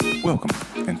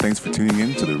Welcome, and thanks for tuning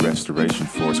in to the Restoration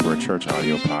Foursquare Church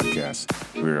audio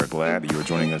podcast. We are glad that you are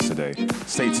joining us today.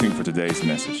 Stay tuned for today's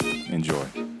message. Enjoy,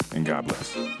 and God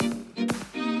bless.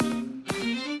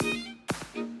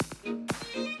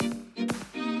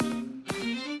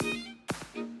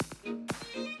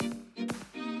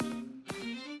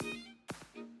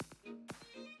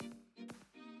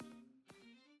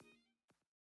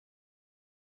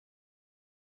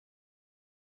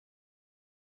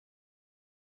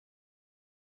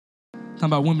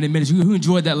 Talking about women in ministry. Who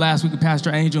enjoyed that last week with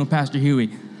Pastor Angel and Pastor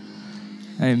Huey?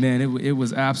 Hey, man, it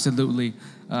was absolutely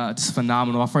just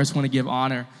phenomenal. I first want to give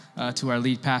honor to our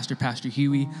lead pastor, Pastor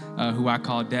Huey, who I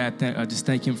call Dad. Just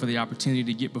thank him for the opportunity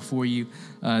to get before you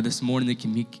this morning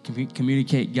to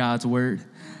communicate God's word.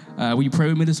 Will you pray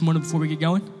with me this morning before we get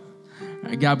going? All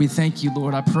right, God, we thank you,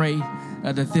 Lord. I pray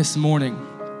that this morning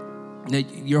that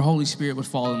your Holy Spirit would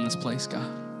fall in this place, God.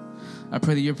 I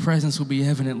pray that your presence will be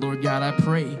evident, Lord God. I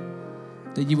pray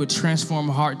that you would transform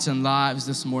hearts and lives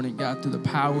this morning, God, through the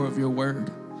power of your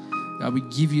word. God, we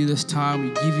give you this time.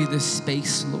 We give you this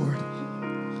space, Lord.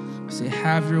 We say,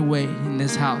 have your way in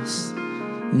this house.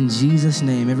 In Jesus'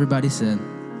 name, everybody said,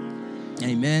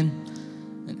 amen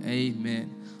and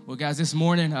amen. Well, guys, this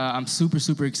morning, I'm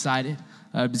super excited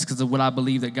just because of what I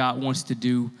believe that God wants to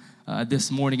do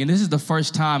this morning. And this is the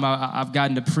first time I've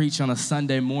gotten to preach on a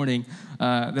Sunday morning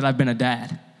that I've been a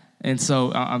dad. And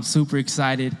so I'm super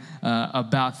excited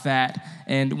about that.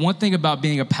 And one thing about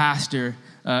being a pastor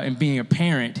and being a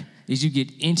parent is you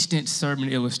get instant sermon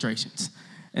illustrations.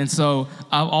 And so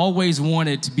I've always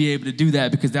wanted to be able to do that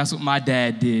because that's what my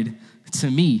dad did to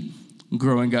me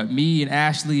growing up. Me and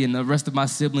Ashley and the rest of my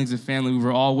siblings and family, we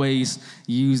were always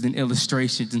used in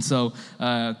illustrations. And so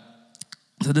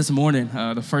this morning,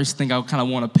 the first thing I kind of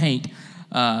want to paint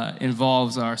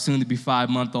involves our soon-to-be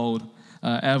 5-month-old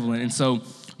Evelyn. And so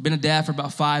been a dad for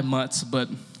about 5 months, but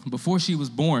before she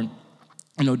was born,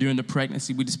 during the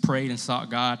pregnancy, we just prayed and sought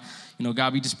God.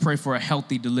 God, we just pray for a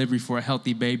healthy delivery, for a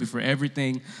healthy baby, for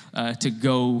everything to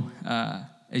go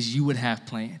as you would have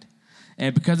planned.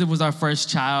 And because it was our first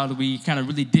child, we kind of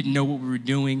really didn't know what we were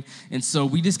doing. And so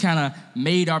we just kind of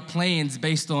made our plans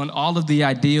based on all of the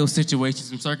ideal situations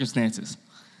and circumstances.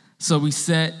 So we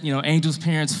set, Angel's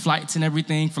parents' flights and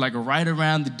everything for right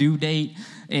around the due date.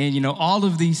 And, all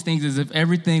of these things as if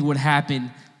everything would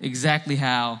happen exactly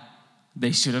how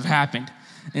they should have happened.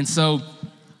 And so,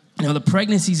 the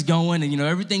pregnancy's going and,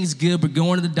 everything's good. We're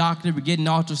going to the doctor. We're getting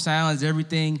ultrasounds.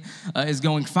 Everything is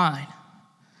going fine.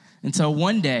 Until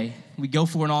one day, we go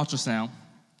for an ultrasound,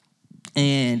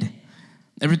 and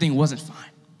everything wasn't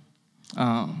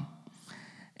fine.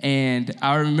 And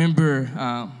I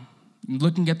remember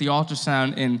looking at the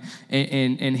ultrasound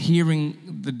and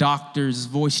hearing the doctor's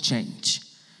voice change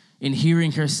and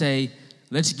hearing her say,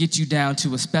 let's get you down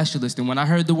to a specialist. And when I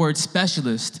heard the word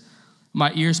specialist,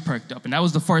 my ears perked up. And that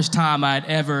was the first time I'd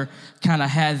ever kind of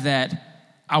had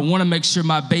that I want to make sure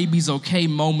my baby's okay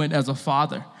moment as a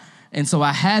father. And so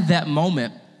I had that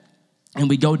moment, and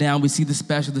we go down, we see the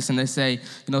specialist, and they say,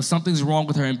 something's wrong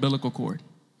with her umbilical cord.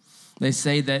 They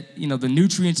say that, the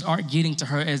nutrients aren't getting to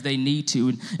her as they need to.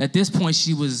 And at this point,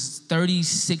 she was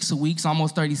 36 weeks,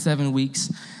 almost 37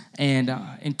 weeks.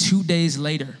 And 2 days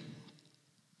later,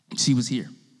 she was here.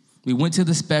 We went to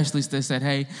the specialist. They said,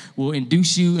 hey, we'll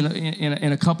induce you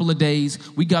in a couple of days.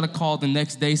 We got a call the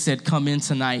next day, said, come in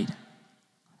tonight.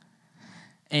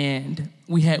 And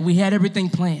we had everything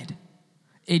planned.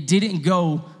 It didn't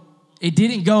go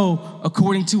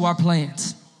according to our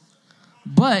plans.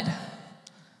 But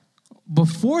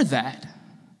before that,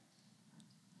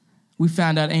 we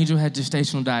found out Angel had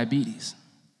gestational diabetes.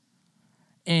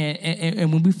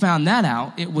 And when we found that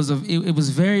out, it was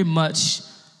very much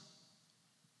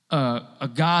a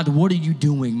God, what are you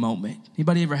doing moment.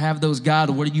 Anybody ever have those God,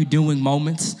 what are you doing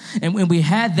moments? And when we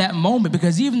had that moment,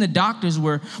 because even the doctors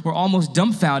were almost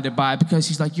dumbfounded by it, because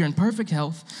she's like, you're in perfect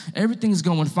health, everything's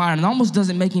going fine, and it almost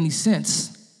doesn't make any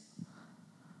sense.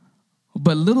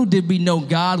 But little did we know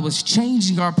God was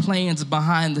changing our plans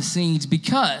behind the scenes,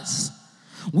 because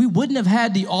we wouldn't have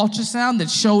had the ultrasound that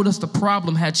showed us the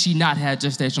problem had she not had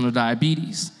gestational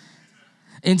diabetes.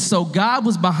 And so God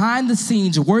was behind the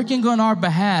scenes working on our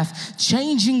behalf,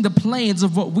 changing the plans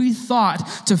of what we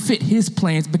thought to fit his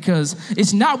plans, because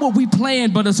it's not what we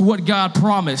planned, but it's what God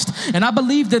promised. And I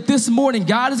believe that this morning,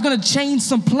 God is going to change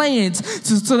some plans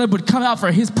so that it would come out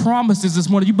for his promises this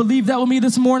morning. You believe that with me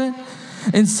this morning?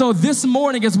 And so this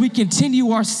morning, as we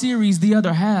continue our series, The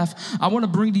Other Half, I want to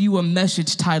bring to you a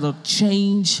message titled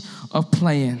Change of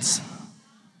Plans.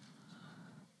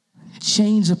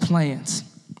 Change of plans.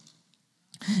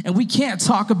 And we can't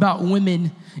talk about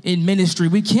women in ministry.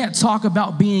 We can't talk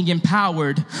about being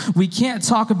empowered. We can't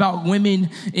talk about women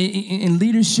in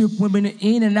leadership, women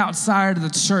in and outside of the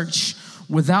church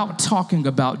without talking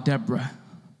about Deborah.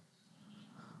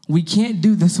 We can't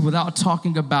do this without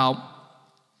talking about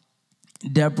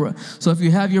Deborah. So if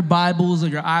you have your Bibles or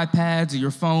your iPads or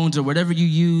your phones or whatever you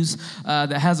use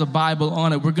that has a Bible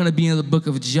on it, we're going to be in the book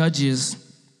of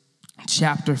Judges,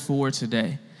 chapter 4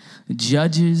 today.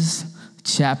 Judges,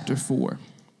 chapter 4.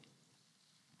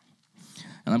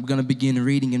 And I'm going to begin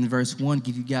reading in verse 1,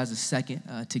 give you guys a second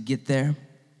to get there.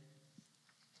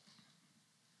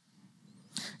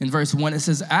 In verse 1, it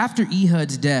says, after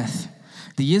Ehud's death,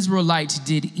 the Israelites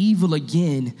did evil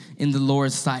again in the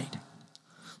Lord's sight.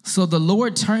 So the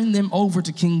Lord turned them over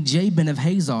to King Jabin of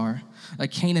Hazor, a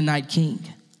Canaanite king.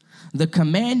 The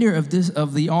commander of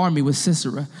the army was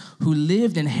Sisera, who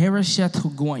lived in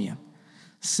Harosheth-Hagoyim.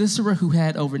 Sisera, who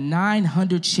had over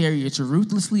 900 chariots,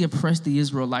 ruthlessly oppressed the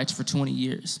Israelites for 20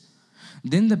 years.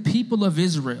 Then the people of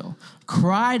Israel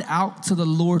cried out to the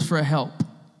Lord for help.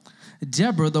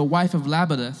 Deborah, the wife of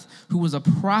Lapidoth, who was a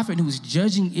prophet who was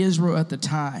judging Israel at the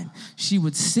time, she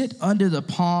would sit under the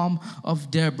palm of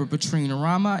Deborah between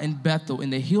Ramah and Bethel in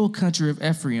the hill country of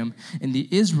Ephraim, and the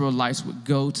Israelites would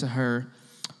go to her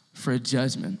for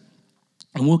judgment.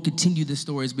 And we'll continue this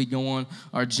story as we go on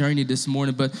our journey this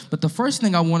morning. But the first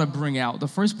thing I want to bring out, the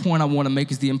first point I want to make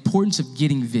is the importance of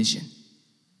getting vision.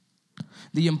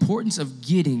 The importance of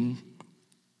getting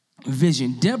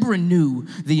vision. Deborah knew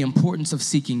the importance of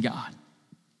seeking God.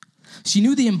 She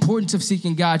knew the importance of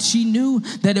seeking God. She knew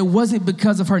that it wasn't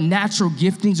because of her natural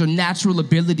giftings or natural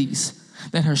abilities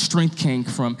that her strength came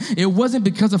from. It wasn't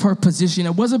because of her position.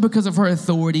 It wasn't because of her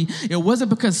authority. It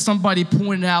wasn't because somebody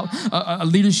pointed out a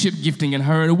leadership gifting in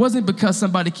her. It wasn't because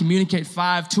somebody communicated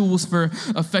 5 tools for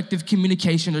effective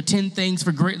communication or 10 things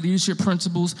for great leadership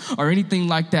principles or anything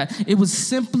like that. It was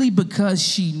simply because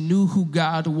she knew who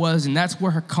God was, and that's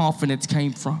where her confidence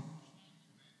came from.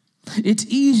 It's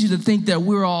easy to think that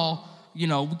we're all, we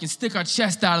can stick our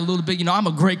chest out a little bit. I'm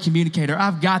a great communicator.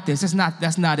 I've got this.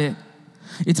 That's not it.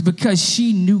 It's because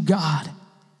she knew God.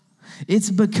 It's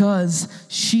because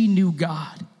she knew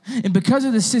God. And because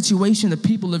of the situation the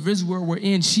people of Israel were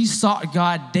in, she sought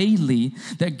God daily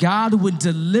that God would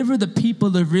deliver the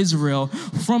people of Israel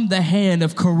from the hand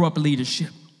of corrupt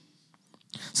leadership.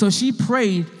 So she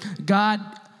prayed, God,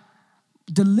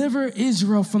 deliver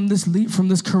Israel from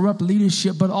this corrupt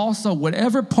leadership, but also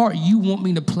whatever part you want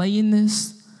me to play in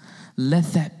this, let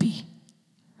that be.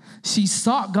 She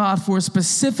sought God for a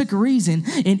specific reason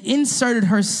and inserted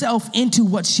herself into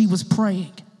what she was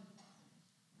praying.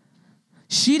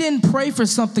 She didn't pray for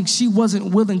something she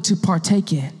wasn't willing to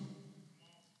partake in.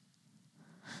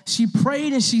 She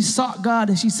prayed and she sought God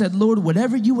and she said, Lord,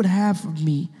 whatever you would have for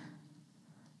me,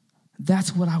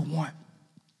 that's what I want.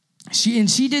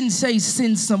 She didn't say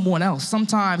send someone else.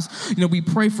 Sometimes, we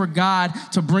pray for God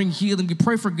to bring healing. We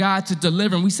pray for God to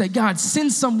deliver. And we say, God,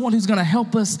 send someone who's going to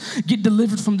help us get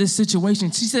delivered from this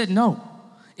situation. She said, no.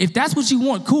 If that's what you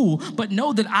want, cool. But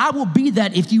know that I will be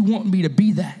that if you want me to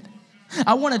be that.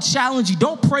 I want to challenge you.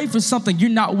 Don't pray for something you're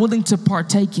not willing to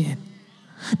partake in.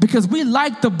 Because we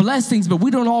like the blessings, but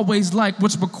we don't always like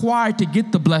what's required to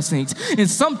get the blessings. And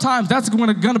sometimes that's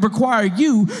going to require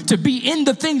you to be in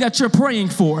the thing that you're praying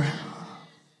for.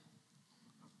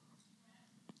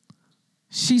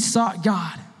 She sought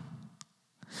God.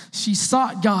 She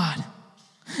sought God.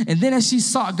 And then as she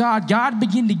sought God, God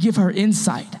began to give her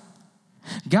insight.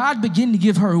 God began to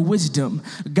give her wisdom.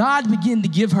 God began to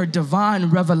give her divine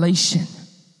revelation.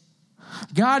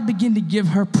 God began to give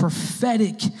her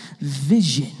prophetic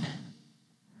vision.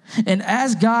 And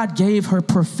as God gave her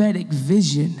prophetic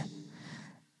vision,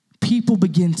 people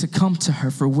begin to come to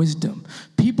her for wisdom.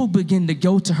 People begin to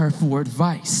go to her for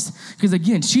advice. Because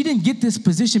again, she didn't get this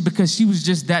position because she was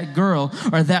just that girl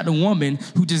or that woman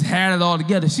who just had it all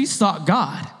together. She sought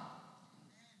God.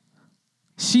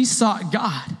 She sought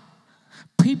God.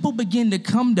 People begin to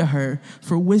come to her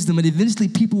for wisdom, and eventually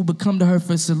people will come to her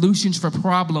for solutions, for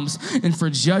problems, and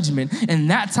for judgment. And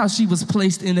that's how she was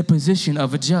placed in the position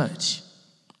of a judge.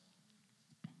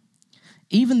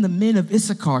 Even the men of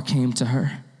Issachar came to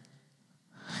her.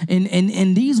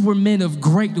 And these were men of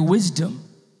great wisdom.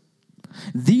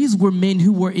 These were men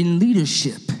who were in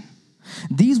leadership.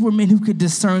 These were men who could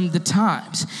discern the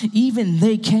times. Even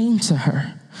they came to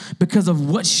her because of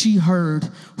what she heard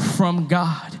from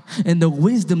God and the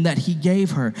wisdom that he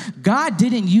gave her. God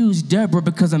didn't use Deborah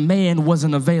because a man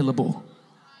wasn't available.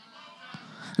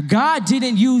 God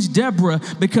didn't use Deborah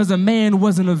because a man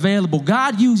wasn't available.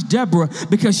 God used Deborah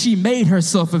because she made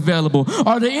herself available.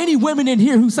 Are there any women in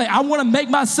here who say, I want to make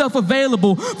myself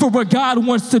available for what God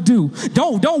wants to do?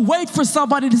 Don't wait for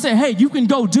somebody to say, hey, you can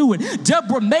go do it.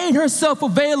 Deborah made herself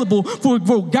available for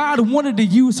what God wanted to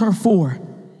use her for.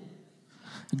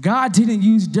 God didn't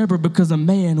use Deborah because a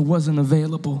man wasn't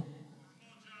available.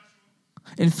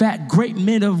 In fact, great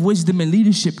men of wisdom and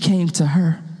leadership came to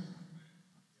her.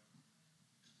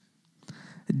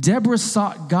 Deborah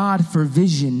sought God for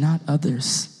vision, not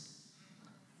others.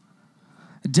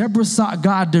 Deborah sought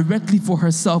God directly for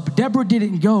herself. Deborah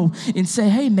didn't go and say,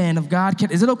 hey, man of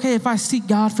God, is it okay if I seek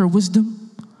God for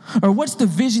wisdom? Or what's the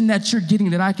vision that you're getting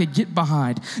that I could get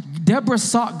behind? Deborah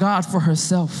sought God for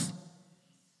herself.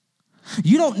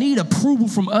 You don't need approval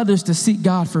from others to seek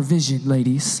God for vision,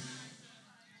 ladies.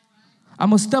 I'm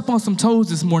going to step on some toes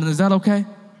this morning. Is that okay?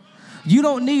 You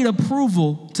don't need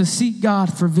approval to seek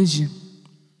God for vision.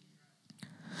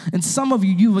 And some of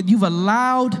you've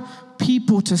allowed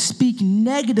people to speak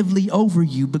negatively over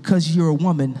you because you're a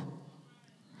woman.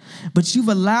 But you've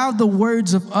allowed the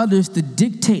words of others to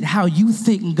dictate how you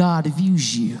think God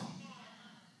views you.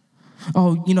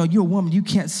 Oh, you're a woman, you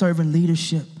can't serve in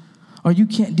leadership. Or you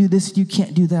can't do this, you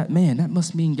can't do that. Man, that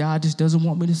must mean God just doesn't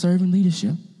want me to serve in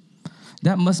leadership.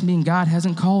 That must mean God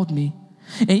hasn't called me.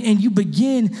 And you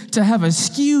begin to have a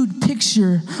skewed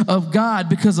picture of God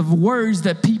because of words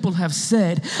that people have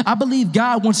said. I believe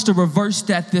God wants to reverse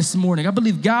that this morning. I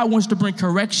believe God wants to bring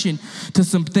correction to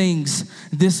some things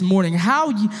this morning.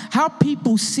 How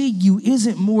people see you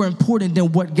isn't more important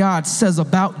than what God says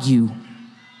about you.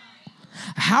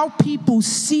 How people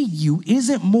see you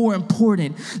isn't more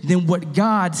important than what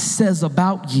God says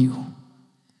about you.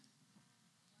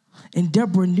 And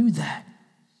Deborah knew that.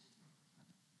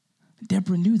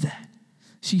 Deborah knew that.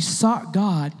 She sought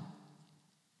God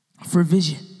for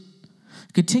vision.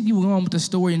 Continuing on with the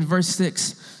story in verse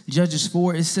 6, Judges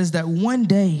 4, it says that one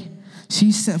day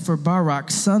she sent for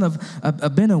Barak, son of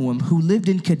Abinoam, who lived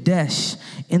in Kadesh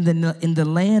in the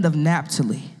land of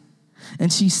Naphtali.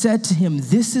 And she said to him,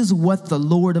 this is what the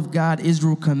Lord of God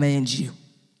Israel commands you.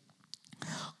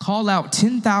 Call out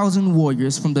 10,000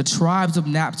 warriors from the tribes of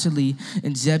Naphtali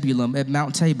and Zebulun at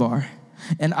Mount Tabor.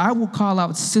 And I will call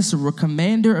out Sisera,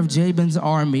 commander of Jabin's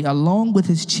army, along with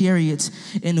his chariots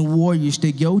and warriors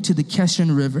to go to the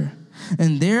Kishon River.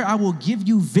 And there I will give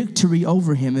you victory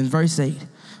over him. In verse 8,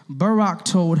 Barak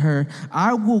told her,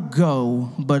 I will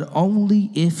go, but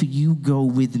only if you go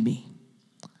with me.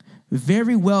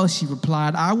 Very well, she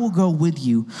replied, I will go with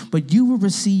you, but you will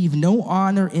receive no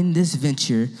honor in this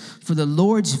venture, for the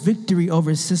Lord's victory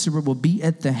over Sisera will be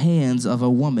at the hands of a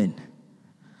woman.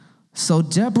 So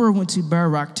Deborah went to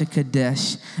Barak to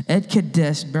Kadesh. At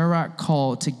Kadesh, Barak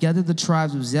called together the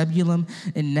tribes of Zebulun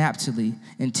and Naphtali,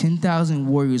 and 10,000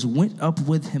 warriors went up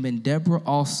with him, and Deborah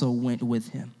also went with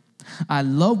him. I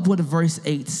love what verse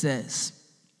 8 says.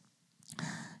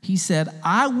 He said,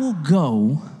 I will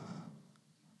go,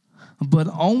 but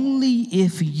only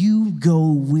if you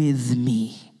go with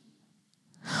me.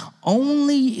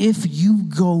 Only if you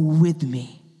go with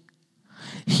me.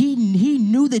 He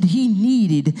knew that he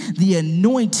needed the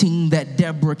anointing that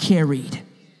Deborah carried.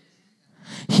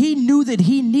 He knew that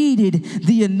he needed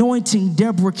the anointing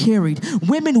Deborah carried.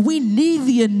 Women, we need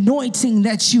the anointing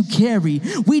that you carry.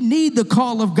 We need the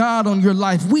call of God on your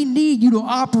life. We need you to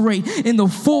operate in the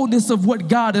fullness of what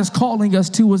God is calling us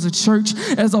to as a church,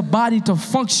 as a body, to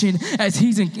function as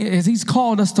he's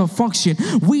called us to function.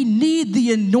 We need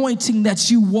the anointing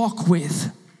that you walk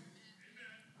with.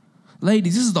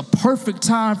 Ladies, this is the perfect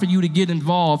time for you to get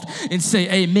involved and say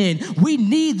amen. We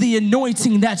need the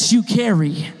anointing that you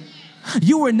carry.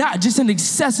 You are not just an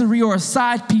accessory or a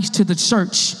side piece to the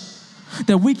church.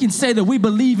 That we can say that we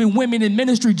believe in women in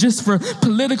ministry just for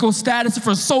political status,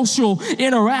 for social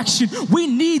interaction. We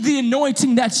need the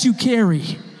anointing that you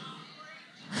carry.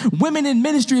 Women in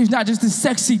ministry is not just a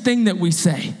sexy thing that we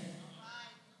say.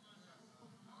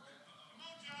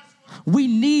 We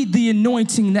need the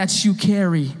anointing that you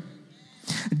carry.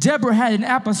 Deborah had an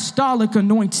apostolic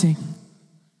anointing.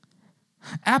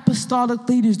 Apostolic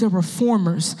leaders, they're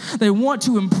reformers. They want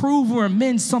to improve or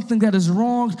amend something that is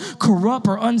wrong, corrupt,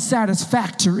 or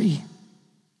unsatisfactory.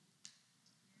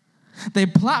 They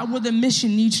plot where the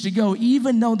mission needs to go,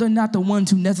 even though they're not the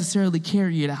ones who necessarily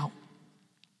carry it out.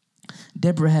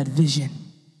 Deborah had vision.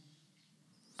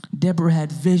 Deborah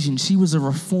had vision. She was a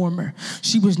reformer.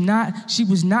 She was not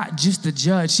just a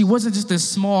judge. She wasn't just a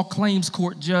small claims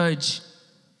court judge.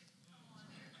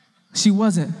 She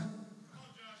wasn't.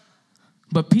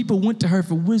 But people went to her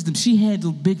for wisdom. She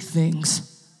handled big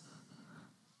things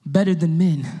better than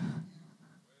men.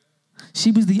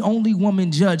 She was the only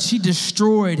woman judge. She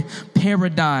destroyed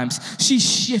paradigms. She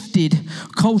shifted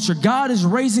culture. God is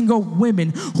raising up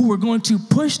women who are going to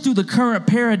push through the current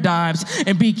paradigms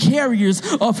and be carriers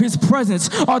of his presence.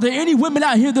 Are there any women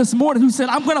out here this morning who said,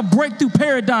 I'm going to break through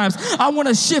paradigms. I want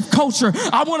to shift culture.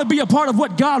 I want to be a part of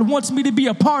what God wants me to be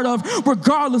a part of,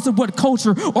 regardless of what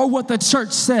culture or what the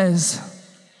church says.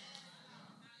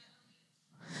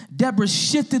 Deborah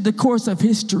shifted the course of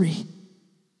history,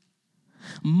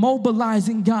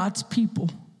 mobilizing God's people.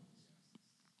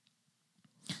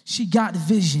 She got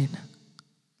vision.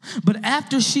 But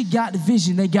after she got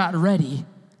vision, they got ready.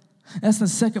 That's the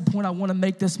second point I want to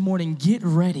make this morning. Get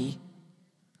ready.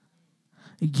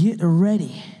 Get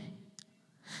ready.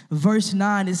 Verse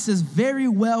 9, it says, very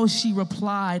well, she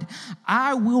replied,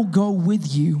 I will go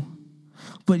with you,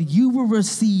 but you will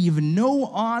receive no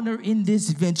honor in this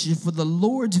venture, for the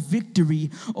Lord's victory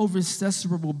over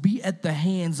Sisera will be at the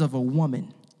hands of a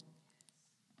woman.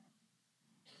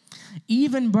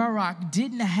 Even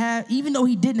though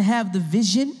he didn't have the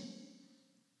vision,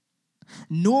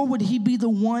 nor would he be the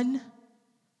one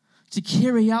to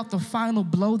carry out the final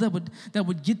blow that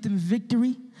would get them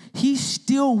victory, he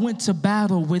still went to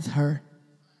battle with her.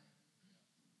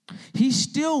 He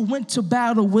still went to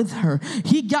battle with her.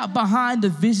 He got behind the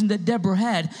vision that Deborah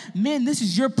had. Men, this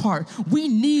is your part. We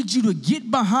need you to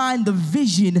get behind the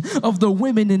vision of the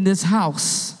women in this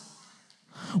house.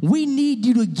 We need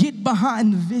you to get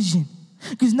behind the vision.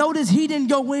 Because notice he didn't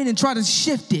go in and try to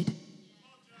shift it.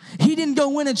 He didn't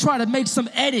go in and try to make some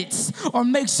edits or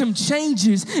make some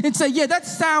changes and say, yeah, that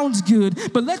sounds good,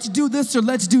 but let's do this or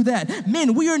let's do that.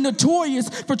 Men, we are notorious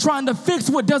for trying to fix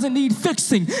what doesn't need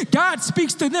fixing. God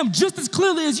speaks to them just as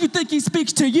clearly as you think he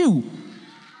speaks to you.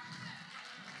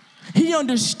 He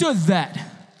understood that.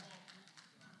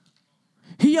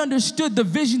 He understood the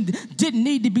vision didn't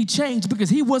need to be changed because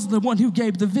he wasn't the one who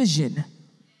gave the vision.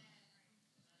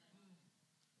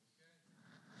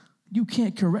 You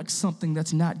can't correct something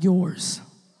that's not yours.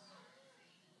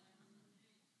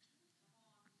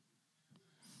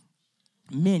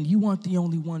 Men, you aren't the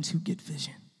only ones who get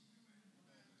vision.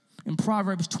 In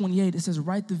Proverbs 28, it says,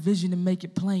 write the vision and make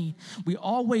it plain. We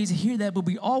always hear that, but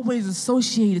we always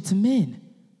associate it to men.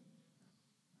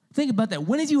 Think about that.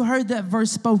 When have you heard that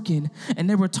verse spoken and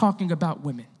they were talking about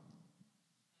women?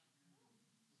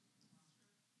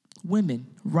 Women,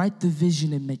 write the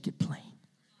vision and make it plain.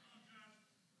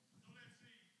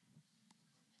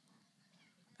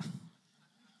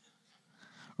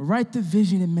 Write the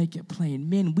vision and make it plain.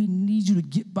 Men, we need you to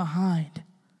get behind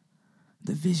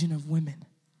the vision of women.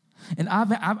 And I've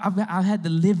had to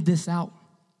live this out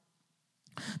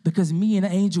because me and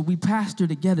Angel, we pastor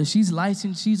together. She's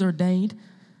licensed, she's ordained,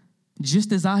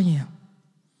 just as I am.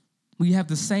 We have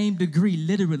the same degree,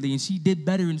 literally, and she did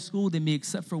better in school than me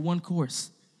except for one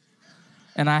course.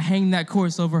 And I hang that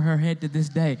course over her head to this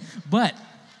day. But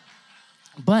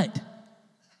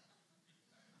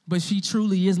she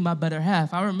truly is my better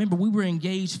half. I remember we were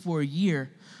engaged for a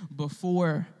year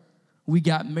before we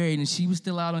got married, and she was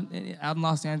still out in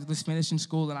Los Angeles finishing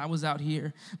school, and I was out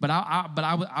here. But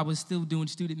I was still doing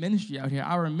student ministry out here.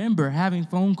 I remember having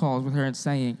phone calls with her and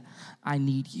saying, I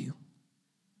need you.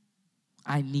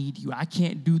 I need you. I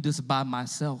can't do this by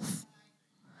myself.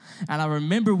 And I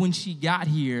remember when she got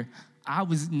here, I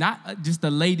was not just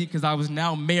elated because I was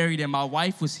now married and my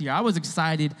wife was here. I was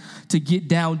excited to get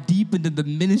down deep into the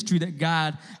ministry that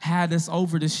God had us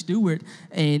over to steward.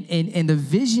 And the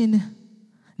vision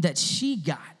that she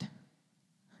got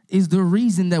is the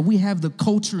reason that we have the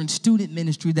culture and student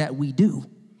ministry that we do.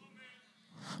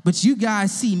 But you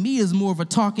guys see me as more of a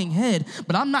talking head,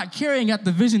 but I'm not carrying out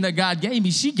the vision that God gave me.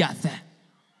 She got that.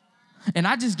 And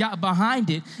I just got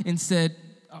behind it and said,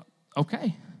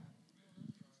 okay.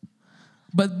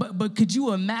 But could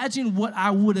you imagine what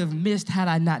I would have missed had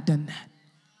I not done that?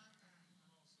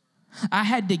 I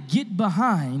had to get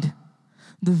behind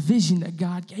the vision that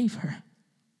God gave her.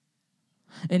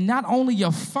 And not only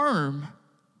affirm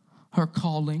her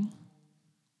calling,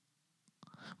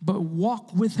 but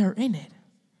walk with her in it.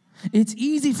 It's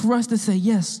easy for us to say,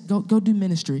 yes, go do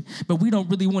ministry, but we don't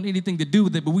really want anything to do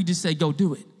with it, but we just say, go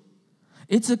do it.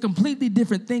 It's a completely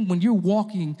different thing when you're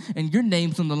walking and your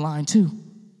name's on the line too.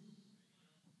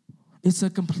 It's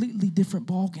a completely different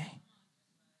ballgame.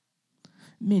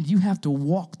 Men, you have to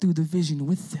walk through the vision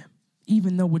with them,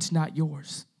 even though it's not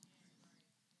yours.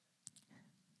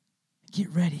 Get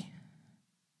ready.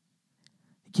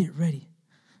 Get ready.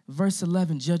 Verse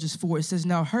 11, Judges 4, it says,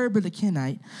 now Heber the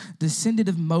Kenite, descendant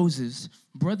of Moses,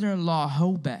 brother-in-law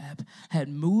Hobab, had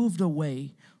moved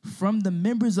away from the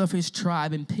members of his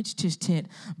tribe and pitched his tent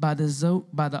by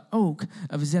the oak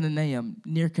of Zenanaim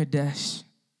near Kadesh.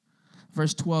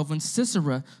 Verse 12, when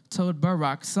Sisera told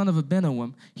Barak, son of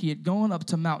Abinoam, he had gone up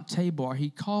to Mount Tabor, he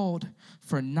called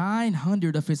for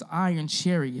 900 of his iron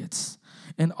chariots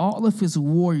and all of his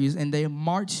warriors, and they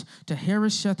marched to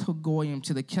Harosheth Hagoyim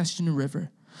to the Kishon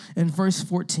River. In verse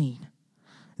 14,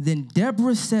 then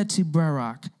Deborah said to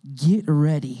Barak, get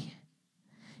ready.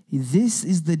 This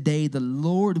is the day the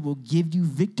Lord will give you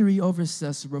victory over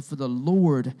Sisera, for the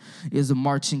Lord is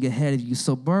marching ahead of you.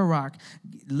 So Barak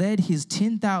led his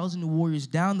 10,000 warriors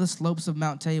down the slopes of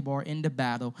Mount Tabor into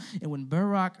battle. And when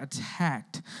Barak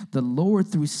attacked, the Lord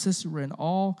threw Sisera and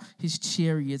all his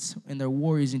chariots and their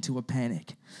warriors into a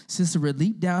panic. Sisera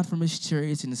leaped down from his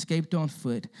chariots and escaped on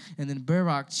foot. And then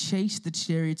Barak chased the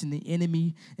chariots and the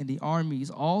enemy and the armies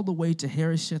all the way to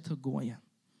Harosheth Hagoyim,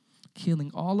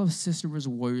 killing all of Sisera's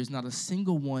warriors. Not a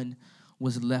single one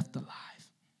was left alive.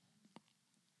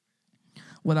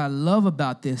 What I love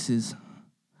about this is,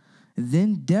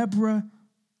 then Deborah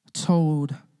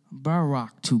told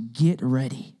Barak to get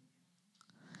ready.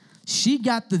 She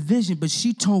got the vision, but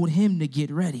she told him to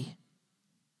get ready.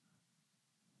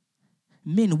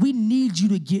 Men, we need you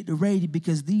to get ready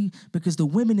because the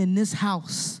women in this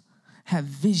house have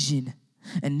vision,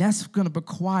 and that's going to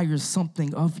require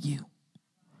something of you.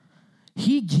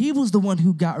 He was the one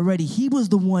who got ready. He was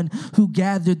the one who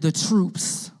gathered the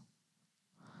troops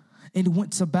and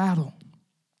went to battle.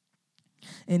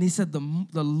 And he said, the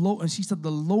Lord, and she said,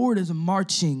 the Lord is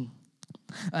marching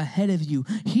ahead of you.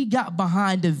 He got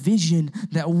behind a vision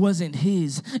that wasn't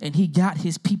his, and he got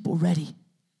his people ready.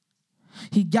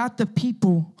 He got the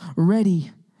people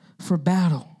ready for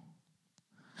battle.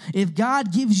 If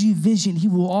God gives you vision, he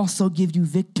will also give you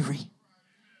victory.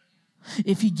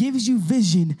 If he gives you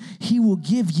vision, he will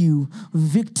give you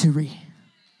victory.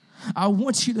 I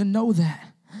want you to know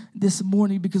that this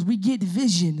morning, because we get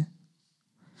vision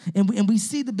and we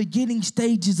see the beginning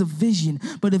stages of vision.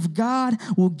 But if God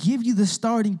will give you the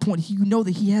starting point, you know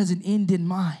that he has an end in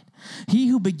mind. He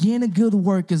who began a good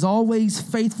work is always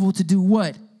faithful to do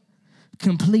what?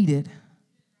 Complete it.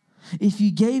 If he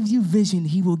gave you vision,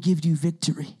 he will give you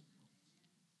victory.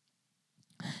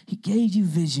 He gave you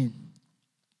vision.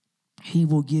 He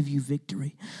will give you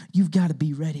victory. You've got to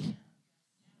be ready.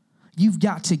 You've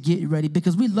got to get ready,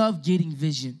 because we love getting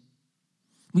vision.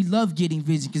 We love getting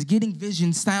vision because getting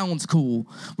vision sounds cool.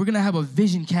 We're going to have a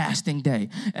vision casting day.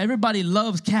 Everybody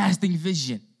loves casting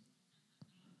vision.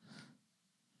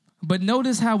 But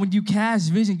notice how when you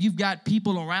cast vision, you've got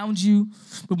people around you.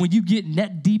 But when you get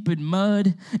neck deep in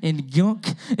mud and gunk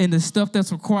and the stuff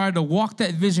that's required to walk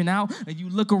that vision out, and you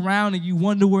look around and you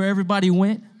wonder where everybody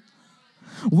went,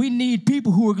 we need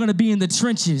people who are going to be in the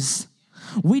trenches.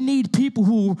 We need people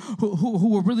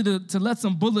who are really to let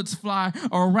some bullets fly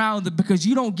around it, because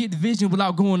you don't get vision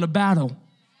without going to battle.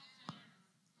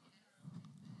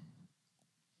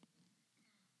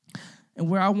 And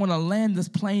where I want to land this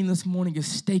plane this morning is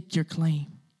stake your claim.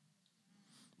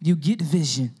 You get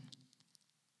vision.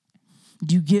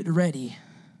 You get ready.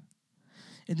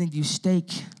 And then you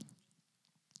stake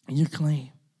your claim.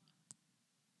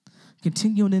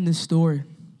 Continuing in this story,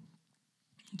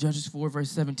 Judges 4,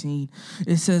 verse 17,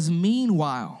 it says,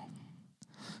 meanwhile,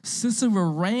 Sisera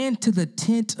ran to the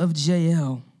tent of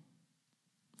Jael,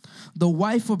 the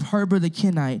wife of Heber the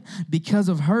Kenite, because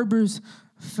of Heber's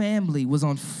family was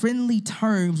on friendly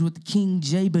terms with King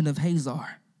Jabin of Hazor.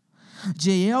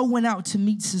 Jael went out to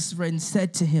meet Sisera and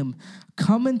said to him,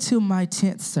 come into my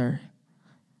tent, sir.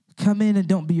 Come in and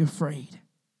don't be afraid.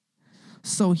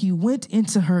 So he went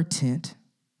into her tent,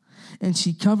 and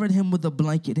she covered him with a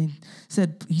blanket and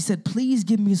he said, please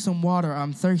give me some water.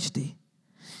 I'm thirsty.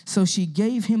 So she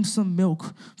gave him some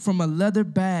milk from a leather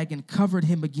bag and covered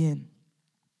him again.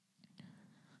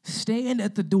 Stand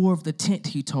at the door of the tent,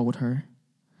 he told her.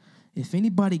 If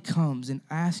anybody comes and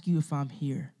asks you if I'm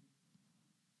here,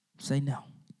 say no.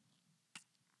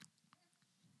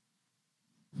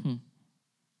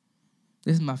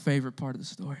 This is my favorite part of the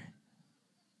story.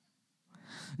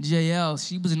 Jael,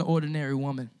 she was an ordinary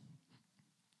woman.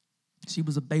 She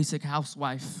was a basic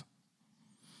housewife.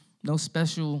 No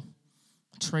special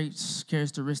traits,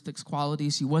 characteristics,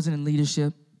 qualities. She wasn't in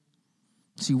leadership.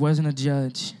 She wasn't a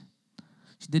judge.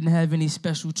 She didn't have any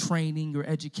special training or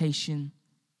education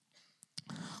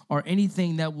or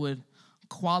anything that would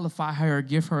qualify her or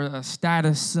give her a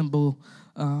status symbol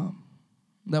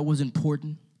that was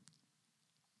important.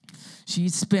 She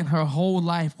spent her whole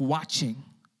life watching,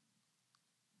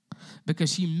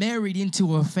 because she married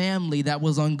into a family that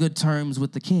was on good terms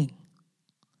with the king.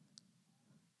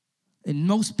 In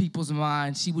most people's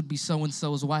minds, she would be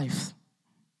so-and-so's wife.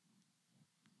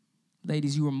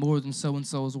 Ladies, you are more than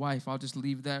so-and-so's wife. I'll just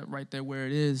leave that right there where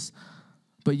it is.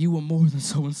 but you were more than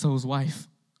so-and-so's wife.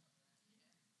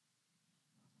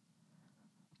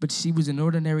 But she was an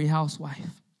ordinary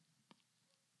housewife.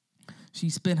 She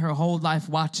spent her whole life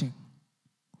watching.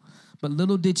 But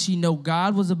little did she know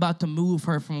God was about to move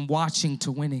her from watching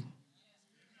to winning.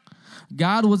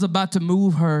 God was about to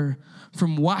move her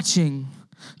from watching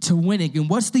to winning. And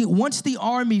once the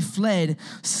army fled,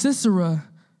 Sisera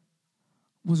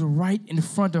was right in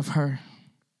front of her.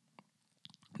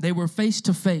 They were face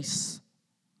to face.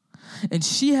 And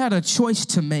she had a choice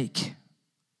to make.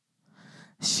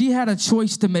 She had a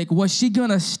choice to make. Was she going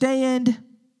to stand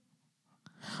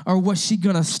or was she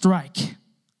going to strike?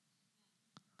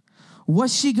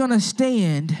 Was she going to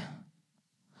stand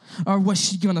or was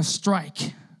she going to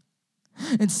strike?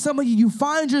 And some of you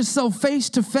find yourself face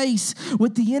to face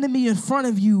with the enemy in front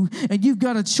of you, and you've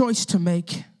got a choice to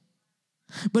make.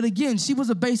 But again, she was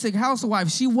a basic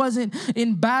housewife. She wasn't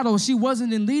in battle. She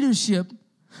wasn't in leadership,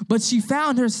 but she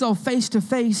found herself face to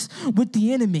face with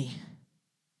the enemy.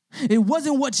 It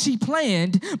wasn't what she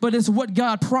planned, but it's what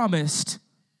God promised.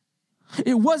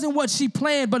 It wasn't what she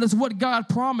planned, but it's what God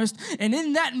promised. And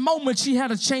in that moment, she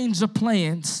had a change of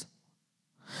plans.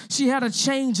 She had a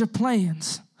change of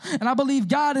plans. And I believe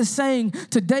God is saying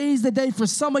today's the day for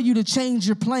some of you to change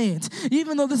your plans.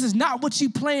 Even though this is not what you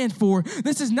planned for,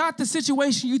 this is not the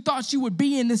situation you thought you would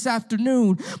be in this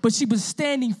afternoon, but she was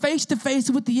standing face to face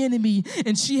with the enemy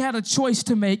and she had a choice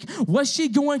to make. Was she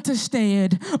going to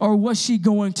stand or was she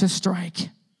going to strike?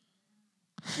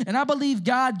 And I believe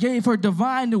God gave her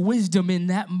divine wisdom in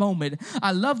that moment.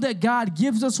 I love that God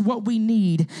gives us what we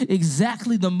need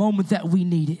exactly the moment that we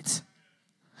need it.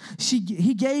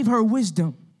 He gave her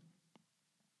wisdom.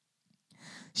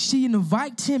 She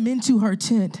invited him into her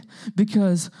tent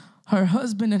because her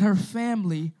husband and her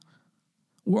family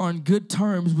were on good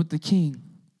terms with the king.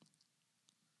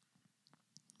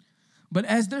 But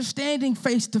as they're standing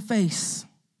face to face,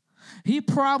 he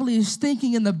probably is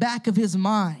thinking in the back of his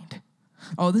mind,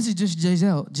 oh, this is just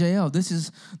JL. This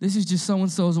is just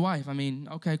so-and-so's wife. I mean,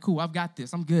 okay, cool. I've got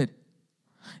this. I'm good.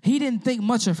 He didn't think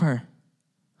much of her.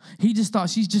 He just thought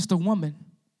she's just a woman.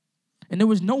 And there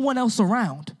was no one else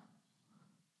around.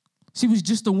 She was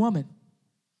just a woman.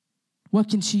 What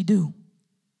can she do?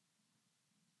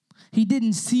 He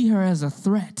didn't see her as a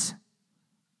threat.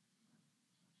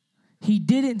 He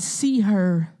didn't see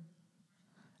her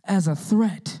as a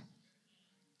threat.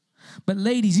 But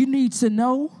ladies, you need to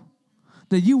know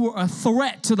that you were a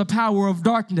threat to the power of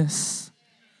darkness.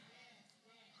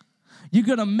 You're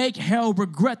going to make hell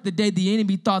regret the day the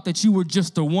enemy thought that you were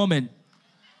just a woman.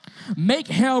 Make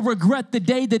hell regret the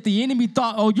day that the enemy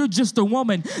thought, oh, you're just a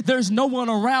woman. There's no one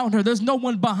around her. There's no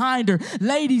one behind her.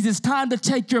 Ladies, it's time to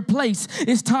take your place.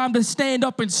 It's time to stand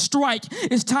up and strike.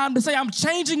 It's time to say, I'm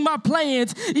changing my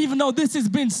plans, even though this has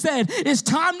been said. It's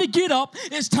time to get up.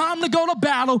 It's time to go to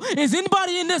battle. Is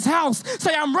anybody in this house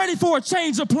say, I'm ready for a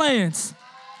change of plans?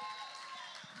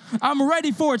 I'm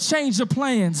ready for a change of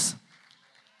plans.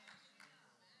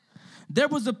 There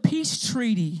was a peace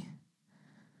treaty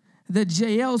that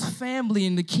Jael's family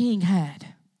and the king had.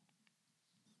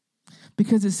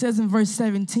 Because it says in verse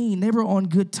 17, they were on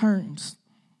good terms.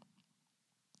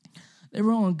 They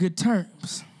were on good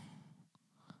terms.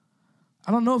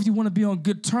 I don't know if you want to be on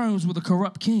good terms with a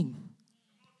corrupt king.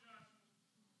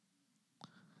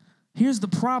 Here's the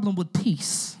problem with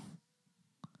peace.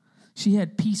 She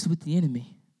had peace with the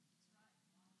enemy.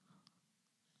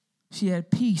 She had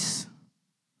peace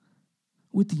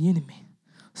with the enemy.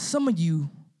 Some of you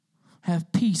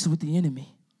have peace with the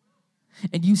enemy.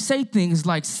 And you say things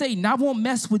like, Satan, I won't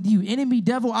mess with you. Enemy,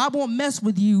 devil, I won't mess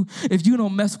with you if you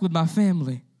don't mess with my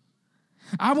family.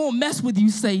 I won't mess with you,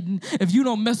 Satan, if you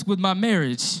don't mess with my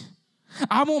marriage.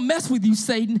 I won't mess with you,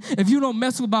 Satan, if you don't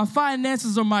mess with my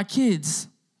finances or my kids.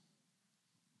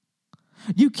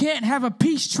 You can't have a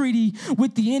peace treaty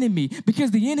with the enemy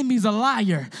because the enemy's a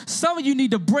liar. Some of you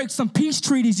need to break some peace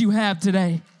treaties you have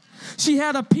today. She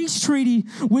had a peace treaty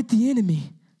with the enemy.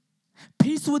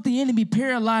 Peace with the enemy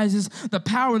paralyzes the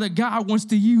power that God wants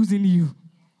to use in you.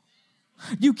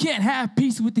 You can't have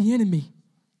peace with the enemy.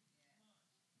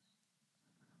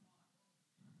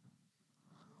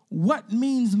 What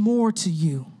means more to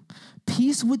you?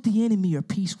 Peace with the enemy or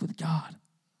peace with God?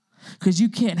 Because you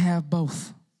can't have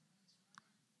both.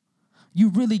 You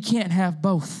really can't have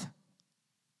both.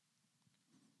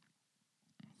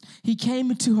 He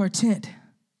came into her tent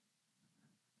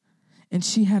and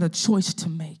she had a choice to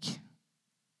make.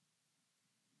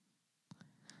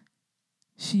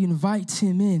 She invites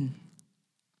him in,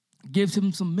 gives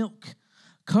him some milk,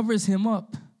 covers him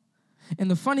up.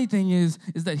 And the funny thing is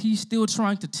that he's still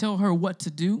trying to tell her what to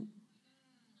do.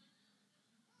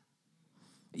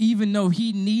 even though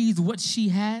he needs what she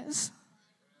has?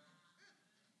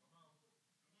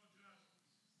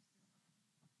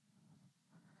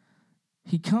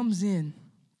 He comes in.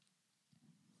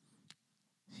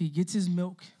 He gets his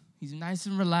milk. He's nice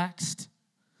and relaxed.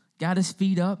 Got his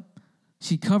feet up.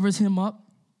 She covers him up.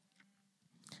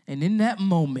 And in that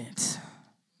moment,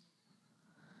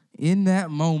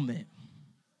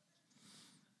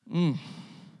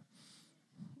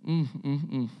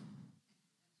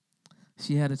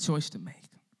 she had a choice to make.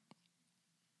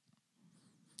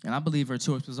 And I believe her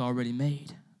choice was already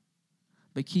made.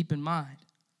 But keep in mind,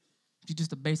 she's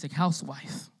just a basic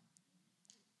housewife.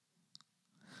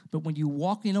 But when you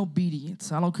walk in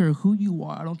obedience, I don't care who you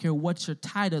are, I don't care what your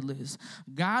title is,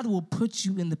 God will put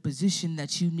you in the position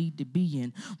that you need to be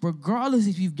in, regardless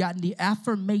if you've gotten the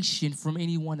affirmation from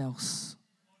anyone else.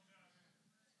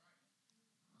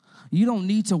 You don't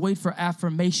need to wait for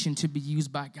affirmation to be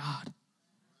used by God.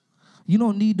 You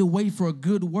don't need to wait for a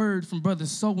good word from brother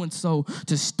so-and-so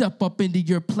to step up into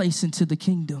your place into the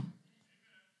kingdom.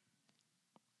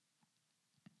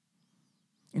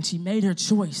 And she made her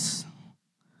choice.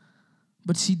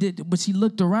 But she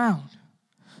looked around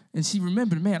and she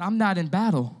remembered, man, I'm not in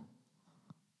battle.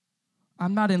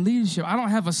 I'm not in leadership. I don't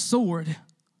have a sword.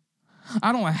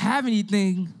 I don't have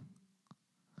anything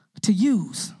to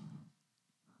use.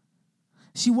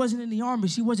 She wasn't in the army.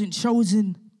 She wasn't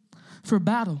chosen for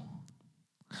battle.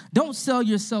 Don't sell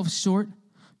yourself short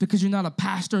because you're not a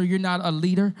pastor or you're not a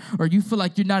leader or you feel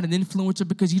like you're not an influencer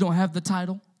because you don't have the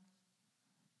title.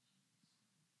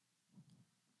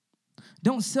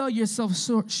 Don't sell yourself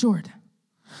short.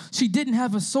 She didn't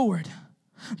have a sword,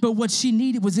 but what she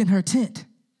needed was in her tent.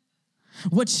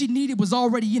 What she needed was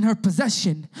already in her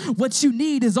possession. What you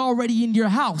need is already in your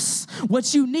house.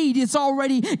 What you need is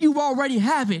you already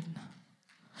have it.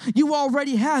 You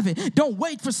already have it. Don't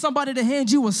wait for somebody to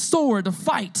hand you a sword to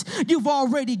fight. You've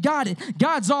already got it.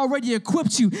 God's already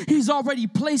equipped you. He's already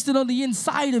placed it on the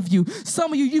inside of you.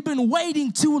 Some of you, you've been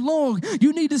waiting too long.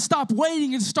 You need to stop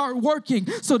waiting and start working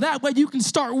so that way you can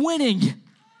start winning.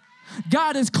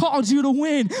 God has called you to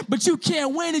win, but you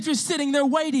can't win if you're sitting there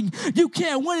waiting. You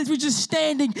can't win if you're just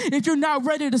standing, if you're not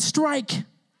ready to strike.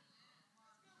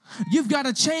 You've got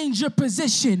to change your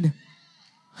position.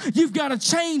 You've got to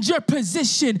change your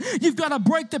position. You've got to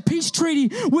break the peace treaty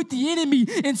with the enemy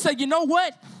and say, you know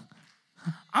what?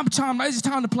 It's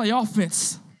time to play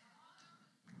offense.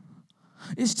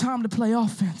 It's time to play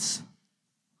offense.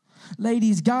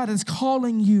 Ladies, God is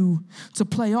calling you to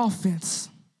play offense.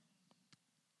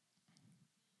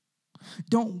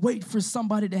 Don't wait for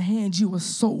somebody to hand you a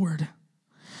sword.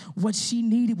 What she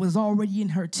needed was already in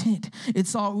her tent.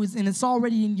 It's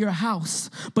already in your house.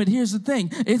 But here's the thing.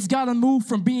 It's got to move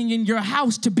from being in your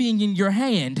house to being in your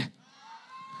hand.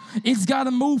 It's got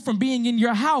to move from being in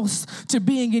your house to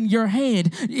being in your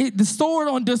hand. The sword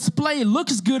on display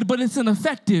looks good, but it's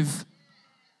ineffective.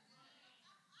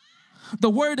 The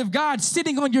word of God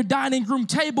sitting on your dining room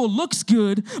table looks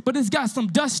good, but it's got some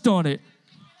dust on it.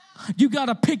 You got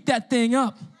to pick that thing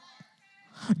up.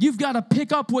 You've got to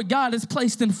pick up what God has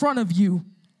placed in front of you.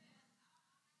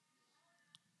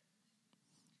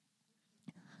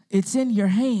 It's in your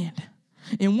hand.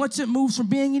 And once it moves from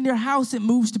being in your house, it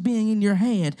moves to being in your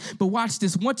hand. But watch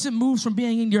this. Once it moves from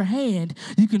being in your hand,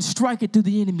 you can strike it through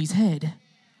the enemy's head.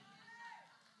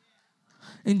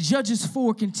 In Judges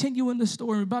 4, continuing the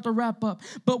story, we're about to wrap up.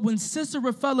 But when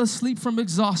Sisera fell asleep from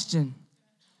exhaustion,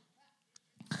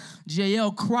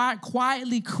 Jael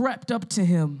quietly crept up to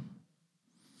him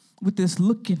with this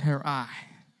look in her eye,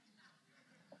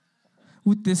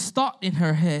 with this thought in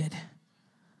her head.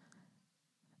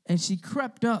 And she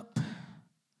crept up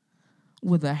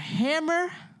with a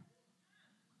hammer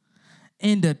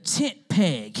and a tent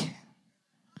peg.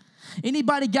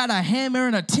 Anybody got a hammer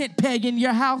and a tent peg in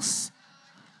your house?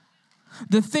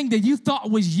 The thing that you thought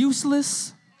was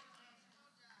useless?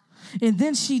 And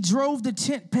then she drove the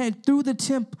tent peg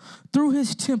through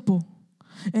his temple,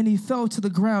 and he fell to the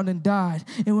ground and died.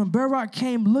 And when Barak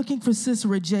came looking for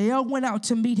Sisera, Jael went out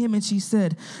to meet him, and she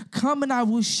said, "Come and I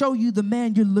will show you the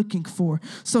man you're looking for."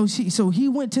 So he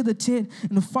went to the tent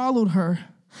and followed her.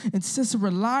 And Sisera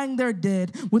lying there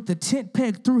dead with the tent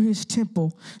peg through his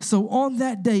temple. So on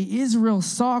that day, Israel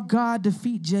saw God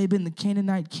defeat Jabin, the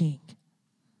Canaanite king.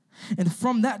 And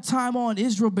from that time on,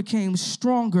 Israel became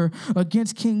stronger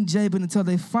against King Jabin until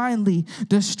they finally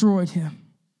destroyed him.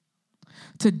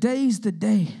 Today's the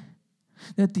day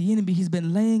that the enemy has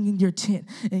been laying in your tent.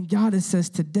 And God says,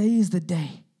 today is the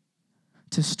day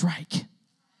to strike.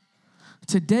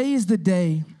 Today is the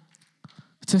day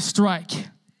to strike.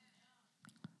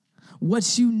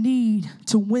 What you need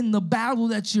to win the battle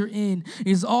that you're in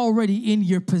is already in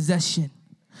your possession.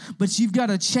 But you've got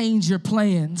to change your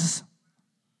plans.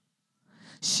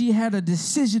 She had a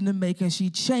decision to make, and she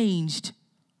changed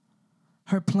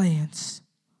her plans.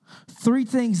 3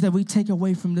 things that we take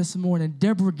away from this morning.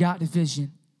 Deborah got the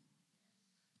vision.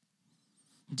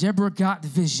 Deborah got the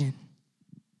vision.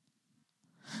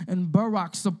 And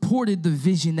Barak supported the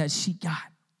vision that she got.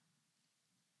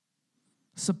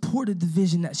 Supported the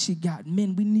vision that she got.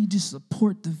 Men, we need to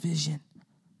support the vision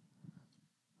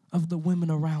of the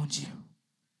women around you.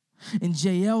 And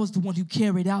Jael is the one who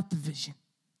carried out the vision.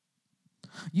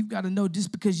 You've got to know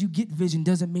just because you get vision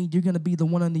doesn't mean you're going to be the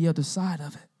one on the other side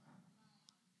of it.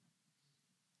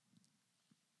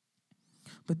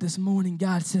 But this morning,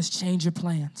 God says, change your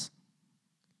plans.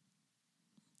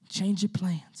 Change your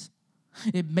plans.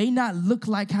 It may not look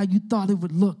like how you thought it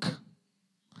would look.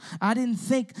 I didn't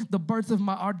think the birth of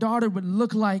our daughter would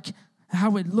look like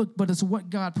how it looked, but it's what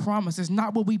God promised. It's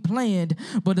not what we planned,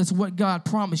 but it's what God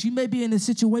promised. You may be in a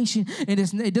situation and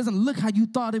it doesn't look how you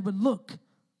thought it would look.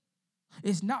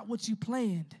 It's not what you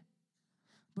planned,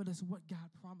 but it's what God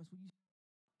promised. And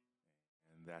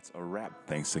that's a wrap.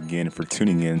 Thanks again for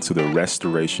tuning in to the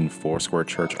Restoration Foursquare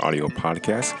Church audio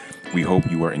podcast. We hope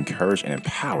you were encouraged and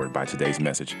empowered by today's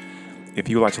message. If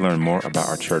you would like to learn more about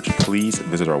our church, please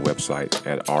visit our website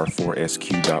at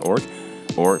r4sq.org.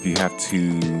 Or if you have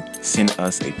to send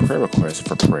us a prayer request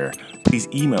for prayer, please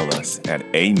email us at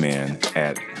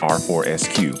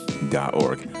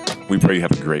amen@r4sq.org. We pray you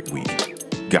have a great week.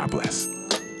 God bless.